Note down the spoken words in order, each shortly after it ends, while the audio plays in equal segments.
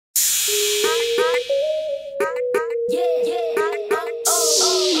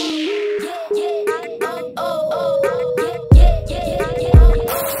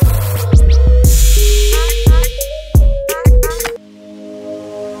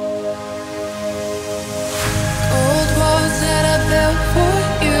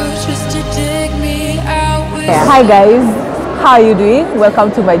Hi guys, how are you doing?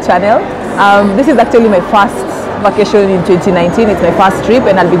 Welcome to my channel. This is actually my first vacation in 2019. It's my first trip,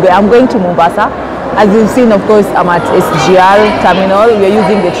 and I'm going to Mombasa. As you've seen, of course, I'm at SGR terminal. We're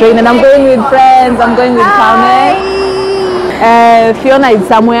using the train, and I'm going with friends. I'm going with Carmen. Fiona is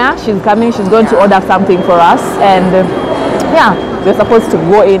somewhere. She's coming. She's going to order something for us, and yeah, we're supposed to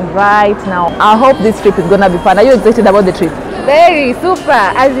go in right now. I hope this trip is gonna be fun. Are you excited about the trip? Very super.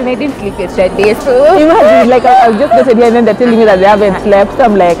 As in, I didn't sleep yesterday, so imagine, like I've just gotten here and then they're telling me that they haven't slept. So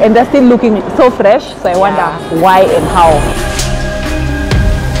I'm like, and they're still looking so fresh. So I wonder why and how.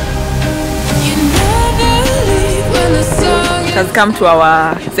 It has come to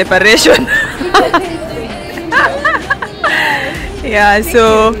our separation. Yeah,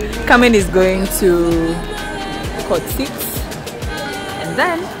 so Carmen is going to court 6, and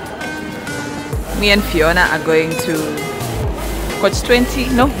then me and Fiona are going to coach 20,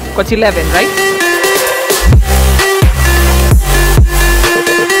 no, coach 11, right?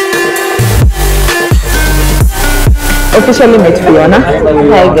 Officially met Fiona.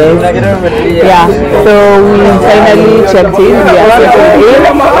 Hi guys. Yeah, so we finally checked in. We are settled in,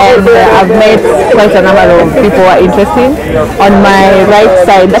 and I've met quite a number of people who are interesting. On my right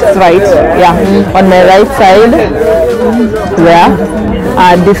side, that's right. Yeah, on my right side, yeah,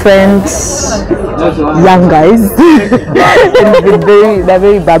 are different young guys. They're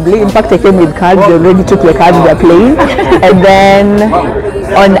very bubbly. In fact, I came with cards. They already took the cards. They're playing, and then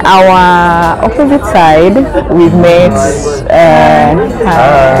on our opposite side, we've met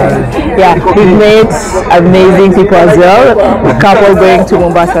we've met amazing people as well. A couple going to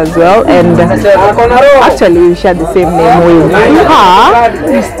Mombasa as well, and actually we share the same name with her.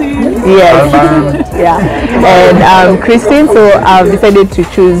 Yes, yeah, and Christine. So I've decided to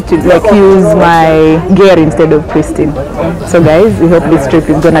choose to use my gear instead of Christine. So guys, we hope this trip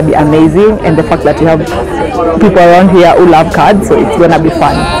is gonna be amazing, and the fact that we have people around here who love cards, so it's gonna be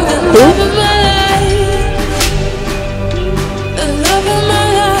fun. Cool?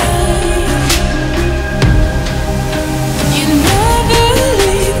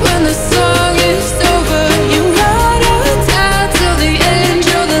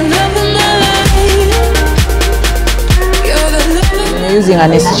 Using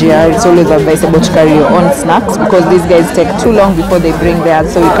an SGR, it's always advisable to carry your own snacks because these guys take too long before they bring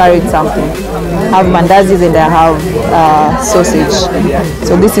theirs, so we carried something. I have mandazis and I have sausage.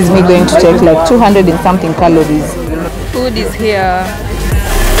 So this is me going to take like 200 and something calories. Food is here.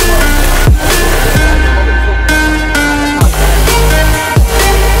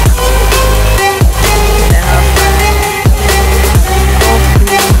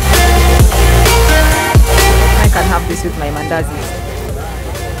 I can have this with my mandazis.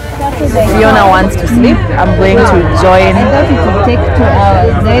 Fiona wants to sleep. I'm going to join.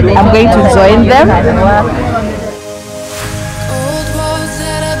 I'm going to join them.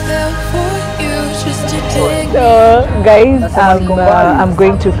 So guys, I'm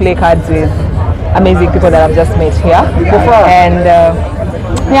going to play cards with amazing people that I've just met here, and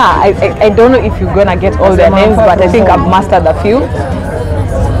yeah, I don't know if you're gonna get all their names, but I think I've mastered a few.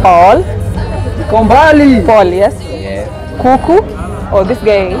 Paul, yes, Kuku. Oh, this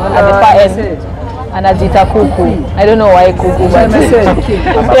guy at the far end, Anajita Kuku. I don't know why Kuku, but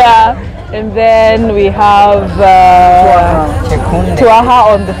yeah. And then we have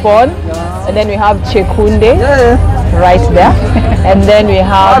Tuaha on the phone, and then we have Chekunde right there, and then we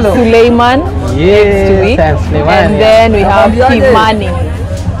have Suleiman next to me, and then we have Kimani.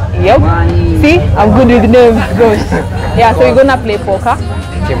 Yep. See, I'm good with names. Gosh. Yeah, so we're gonna play poker.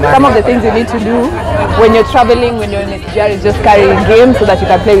 Some of the things you need to do when you're traveling, when you're in SGR, is just carry games so that you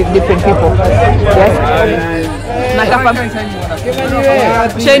can play with different people. Yes?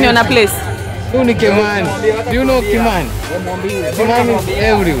 Shane, you're on a place. Do you know Kimani? Kimani is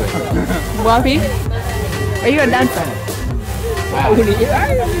everywhere. Wapi? Are you a dancer?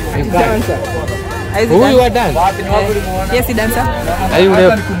 Dancer. Who you a dancer? Yes, he dancer. Are you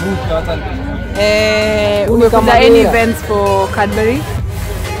there? Are there any events for Cadbury?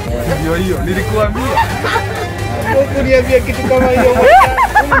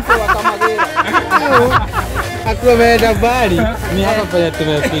 Aku ameenda mbali. Ni hapa penye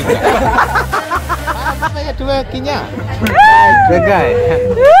tumefika. Hapa penye tumekinya. The guy.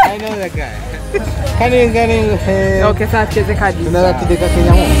 I know the guy. Can you okay, sasa cheze kadi. Tunaweza kideka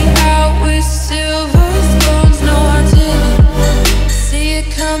Kenya moja. No, I didn't see it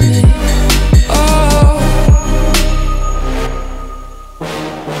coming.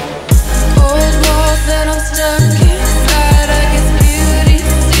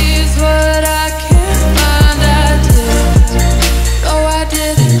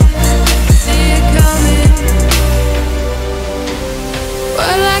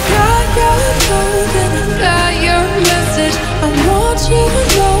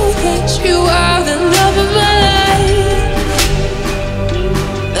 know that you are the love of my life,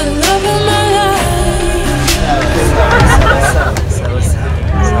 the love of my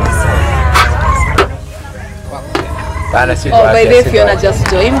Oh, by the way, Fiona just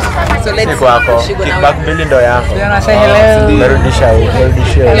joined. So let's see. Kickback mbili ndo yako. Fiona say hello. Merudisha huko.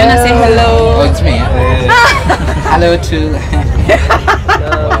 Fiona say hello. Oh, it's me. Hello to.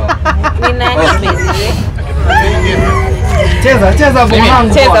 Cheza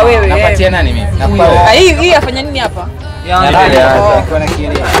mwanangu. Cheza wewe. Napatia nani mimi? Hii afanya nini hapa?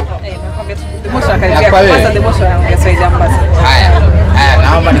 Haya,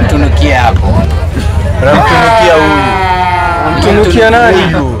 naomba nitunukie hapo. Unamtunukia huyu. Unamtunukia nani?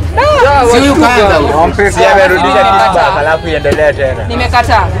 Si huyu kwanza huyu. Si amerudisha kickback alafu iendelee tena.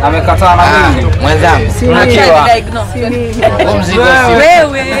 Nimekataa. Amekataa na mimi. Mwenzangu. Tunakiwa. Mzigo si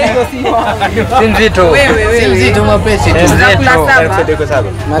wewe. Si mzito. Si mzito mwepesi tu.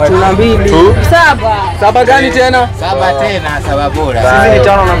 Na tuna mbili. Saba gani tena? Saba tena, saba bora. Sisi ni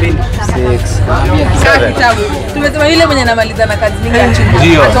 5 na 2. 6. Kitabu. Tumesema yule mwenye anamaliza na kazi nyingi ya chini.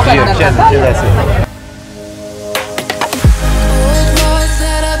 Ndio. Cheza.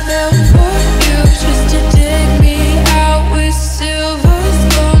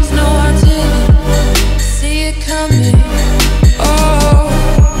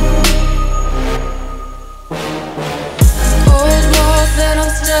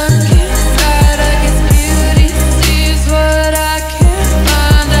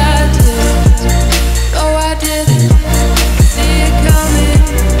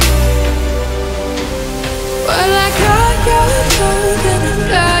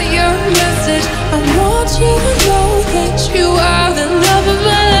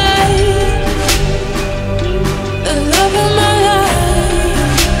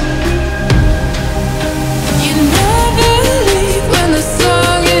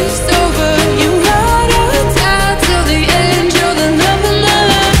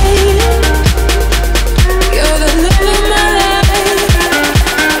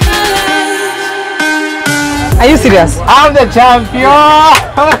 Are you serious? I'm the champion.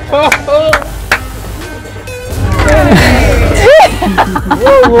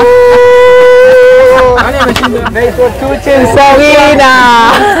 Sawina.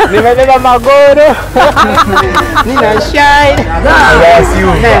 Nimebeba magoro. Nina shine.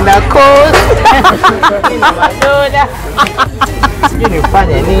 Nina coat. Nina madoda. Sijui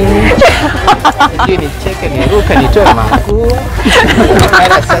nifanye nini. Sijui nicheke, niruke, nitoe makuu.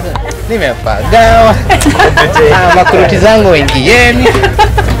 Nimepagawa. Makuruti zangu wengieni.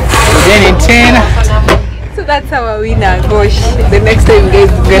 Ujeni tena. So that's our winner. Gosh, the next time you guys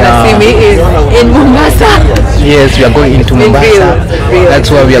gonna see me is in Mombasa. Yes, we are going into Mombasa.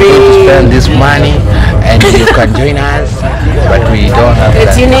 That's where we are going to spend this money, and you can join us, but we don't have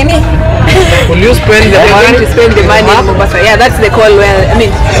that. Will you spend the We're money? going to spend the money in Mombasa. Yeah, that's the call where, I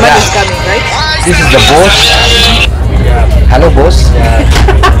mean, the money is coming, right? This is the boss. Hello, boss.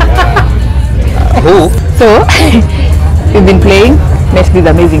 Who? So, we've been playing, met this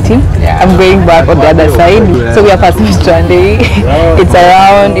amazing team. I'm going back on the other side. So we are passing Strandey.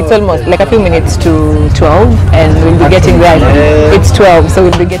 It's almost like a few minutes to 12 and we'll be getting there. It's 12, so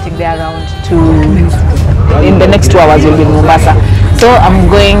we'll be getting there around in the next 2 hours we'll be in Mombasa. So I'm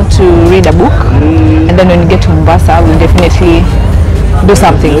going to read a book and then when we get to Mombasa, we'll definitely do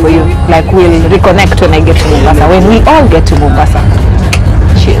something for you. Like we'll reconnect when I get to Mombasa, when we all get to Mombasa.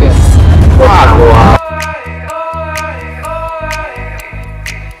 Cheers. Wow.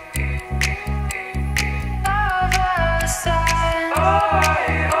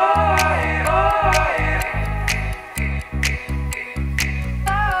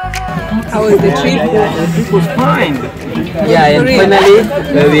 How was the trip? It was fine. Yeah, and finally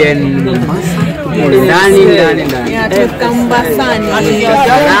we are in ndani. Yeah, tukambasani.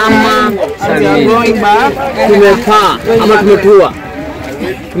 Salama. Going back. Tumepaa ama tumetua.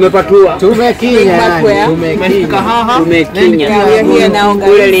 Tumepatua. Tumekinya. Tumekinya.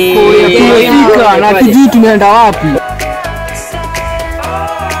 Tumefika na tujui tumeenda wapi.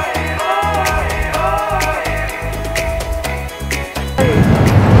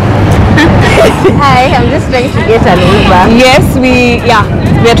 Hi, I'm just trying to get an Uber. Yes, we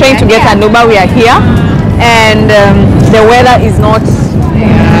are trying to get an Uber. We are here, and the weather is not.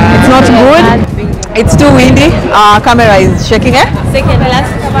 It's not good. It's too windy. Our camera is shaking. Second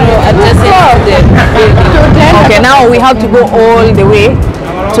last Okay, now we have to go all the way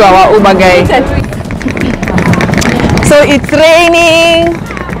to our Uber guy. So it's raining,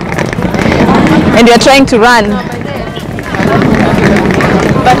 and we are trying to run.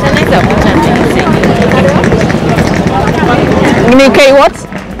 Okay, what?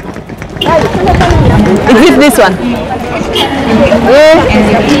 Is it this one?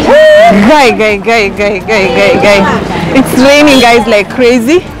 Guy. It's raining, guys, like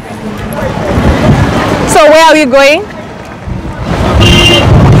crazy. So where are we going?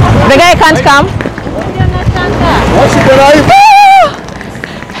 The guy can't come.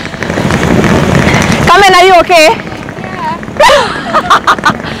 Carmen, are you okay?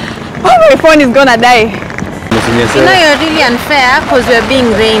 Oh, my phone is gonna die. You know you're really unfair because we're being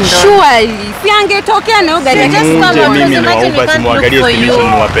rained on. Surely. Si angetokea na ugari. Just come on. Because imagine we can't look for you.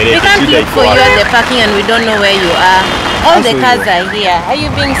 We can't look for you at the parking and we don't know where you are. All the cars are here. Are you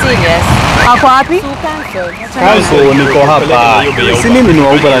being serious? Ako wapi? Cancel niko hapa. Si mimi ni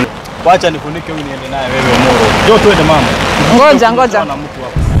wa Uber. Wacha nifunike huyu niende naye wewe Moro. Njoo tuende mama. Ngoja.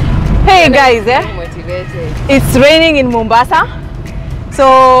 Hey guys, it's raining in Mombasa.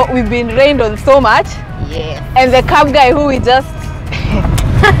 So we've been rained on so much. Yeah. And the cab guy who we just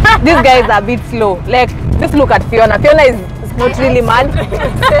this guy is a bit slow. Like, just look at Fiona. Fiona is not really mad.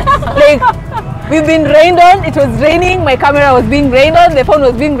 Like, we've been rained on. It was raining. My camera was being rained on. The phone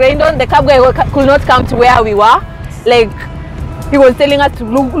was being rained on. The cab guy could not come to where we were. Like, he was telling us to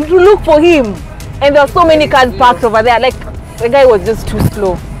look for him. And there were so many cars parked over there. Like, the guy was just too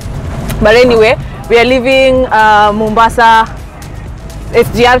slow. But anyway, we are leaving Mombasa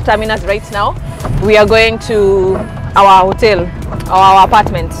SGR terminus right now. We are going to our hotel, our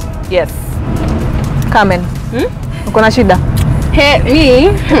apartment. Yes. Carmen. Uko na shida? Hey, me?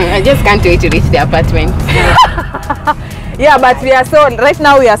 I just can't wait to reach the apartment. Yeah, but we are right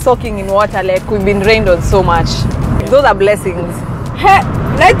now we are soaking in water. Like, we've been rained on so much. Those are blessings. Hey,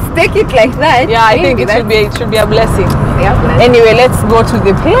 let's take it like that. Yeah, I think it should be a blessing. Yeah, anyway, let's go to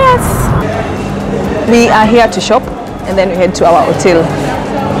the place. We are here to shop and then we head to our hotel.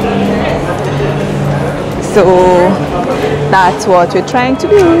 So that's what we're trying to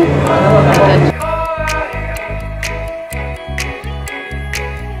do.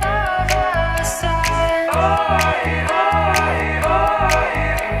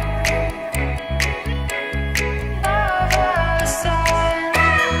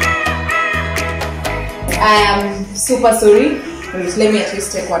 I am super sorry. Wait, let me at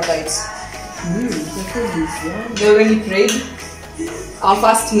least take one bite. They already prayed. Our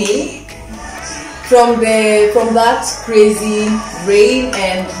first meal. From that crazy rain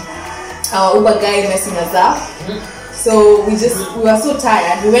and our Uber guy messing us up. So we were so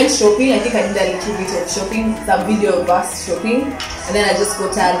tired. We went shopping. I think I did a little bit of shopping, some video of us shopping, and then I just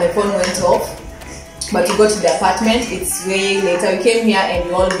got tired. My phone went off. But we got to the apartment. It's way later. We came here and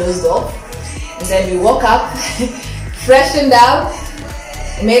we all dozed off. And then we woke up, freshened up,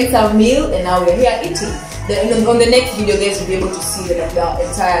 made some meal, and now we're here eating. Then on the next video, guys, will be able to see the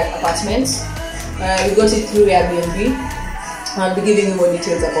entire apartment. We got it through Airbnb. I'll be giving you more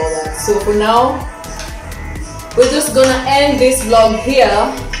details about that. So for now, we're just gonna end this vlog here.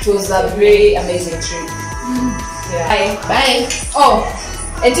 It was a very amazing trip. Yeah. Bye. Oh,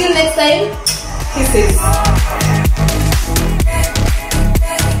 until next time, kisses.